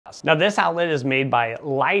last. Now this outlet is made by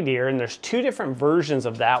Lightyear, and there's two different versions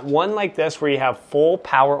of that. One like this where you have full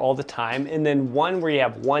power all the time, and then one where you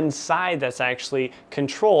have one side that's actually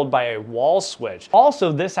controlled by a wall switch.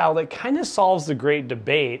 Also, this outlet kind of solves the great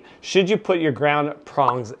debate, should you put your ground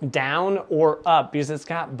prongs down or up, because it's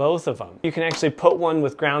got both of them. You can actually put one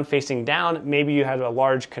with ground facing down. Maybe you have a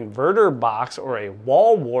large converter box or a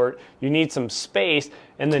wall wart, you need some space,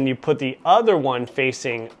 and then you put the other one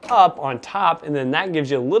facing up on top, and then that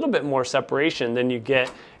gives you a little bit more separation than you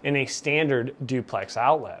get in a standard duplex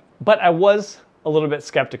outlet. But I was a little bit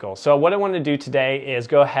skeptical. So what I want to do today is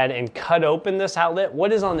go ahead and cut open this outlet,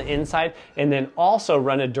 what is on the inside, and then also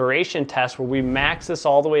run a duration test where we max this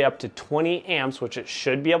all the way up to 20 amps, which it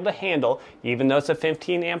should be able to handle, even though it's a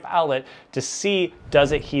 15 amp outlet, to see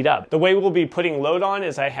does it heat up. The way we'll be putting load on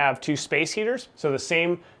is I have two space heaters, so the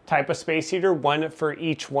same type of space heater, one for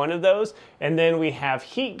each one of those. And then we have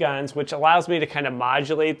heat guns, which allows me to kind of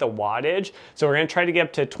modulate the wattage. So we're gonna try to get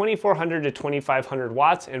up to 2400 to 2500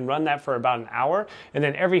 watts and run that for about an hour. And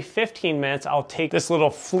then every 15 minutes, I'll take this little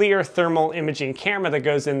FLIR thermal imaging camera that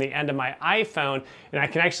goes in the end of my iPhone, and I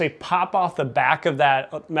can actually pop off the back of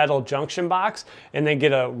that metal junction box and then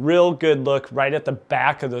get a real good look right at the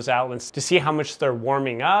back of those outlets to see how much they're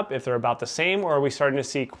warming up, if they're about the same, or are we starting to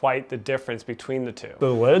see quite the difference between the two. The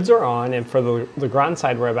loads are on, and for the Legrand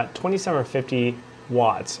side, we're about 2750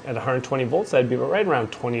 watts. At 120 volts, that'd be right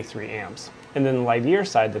around 23 amps. And then the Lightyear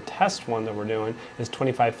side, the test one that we're doing, is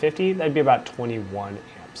 2550, that'd be about 21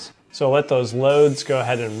 amps. So let those loads go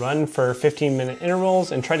ahead and run for 15-minute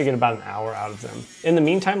intervals and try to get about an hour out of them. In the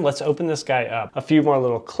meantime, let's open this guy up. A few more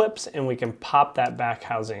little clips and we can pop that back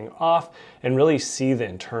housing off and really see the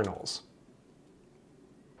internals.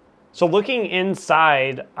 So looking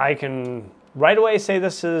inside, I can right away say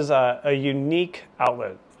this is a unique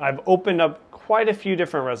outlet. I've opened up quite a few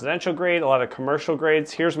different residential grade, a lot of commercial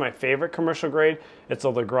grades. Here's my favorite commercial grade. It's a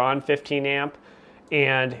Legrand 15 amp.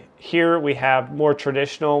 And here we have more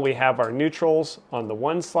traditional. We have our neutrals on the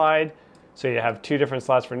one slide. So you have two different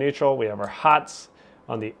slots for neutral. We have our hots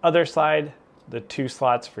on the other side, the two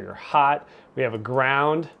slots for your hot. We have a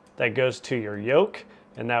ground that goes to your yoke,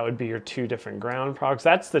 and that would be your two different ground progs.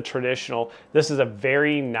 That's the traditional. This is a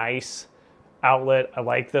very nice outlet. I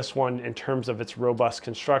like this one in terms of its robust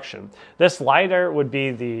construction. This lighter would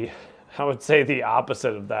be I would say the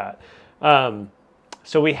opposite of that.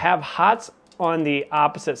 So we have hots on the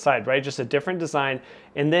opposite side, right? Just a different design.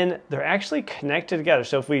 And then they're actually connected together.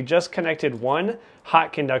 So if we just connected one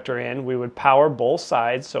hot conductor in, we would power both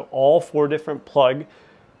sides. So all four different plug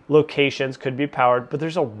locations could be powered, but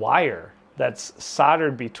there's a wire that's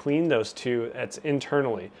soldered between those two that's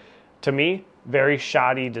internally. To me, very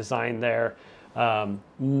shoddy design there.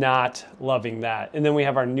 Not loving that. And then we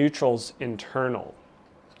have our neutrals internal.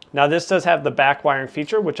 Now this does have the back wiring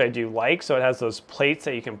feature, which I do like. So it has those plates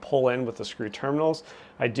that you can pull in with the screw terminals.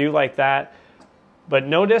 I do like that. But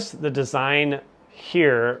notice the design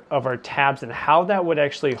here of our tabs and how that would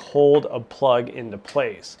actually hold a plug into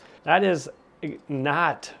place. That is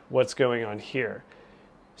not what's going on here.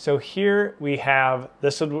 So here we have,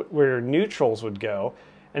 this is where neutrals would go.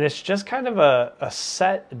 And it's just kind of a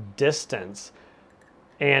set distance.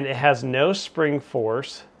 And it has no spring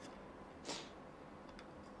force.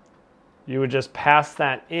 You would just pass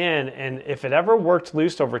that in, and if it ever worked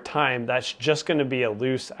loose over time, that's just going to be a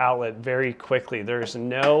loose outlet very quickly. There's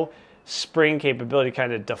no spring capability to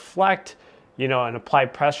kind of deflect, you know, and apply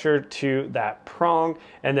pressure to that prong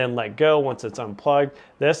and then let go once it's unplugged.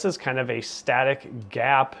 This is kind of a static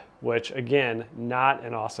gap, which again, not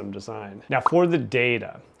an awesome design. Now for the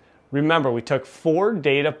data. Remember, we took 4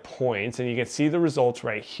 data points, and you can see the results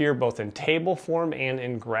right here, both in table form and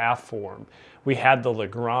in graph form. We had the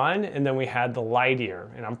Legrand, and then we had the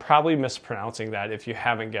Lightyear, and I'm probably mispronouncing that if you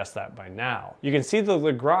haven't guessed that by now. You can see the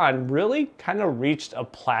Legrand really kind of reached a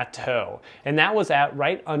plateau, and that was at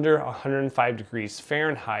right under 105 degrees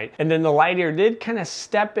Fahrenheit. And then the Lightyear did kind of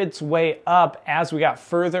step its way up as we got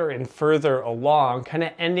further and further along, kind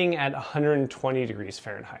of ending at 120 degrees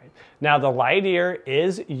Fahrenheit. Now the Lightyear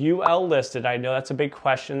is UL listed. I know that's a big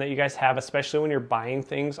question that you guys have, especially when you're buying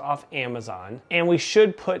things off Amazon. And we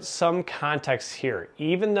should put some context here.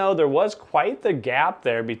 Even though there was quite the gap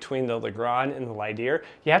there between the Legrand and the Lightyear,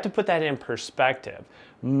 you have to put that in perspective.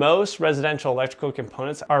 Most residential electrical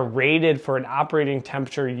components are rated for an operating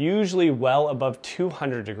temperature usually well above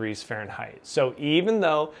 200 degrees Fahrenheit. So even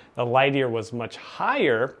though the Lightyear was much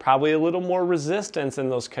higher, probably a little more resistance in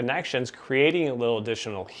those connections, creating a little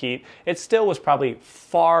additional heat, it still was probably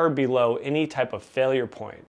far below any type of failure point.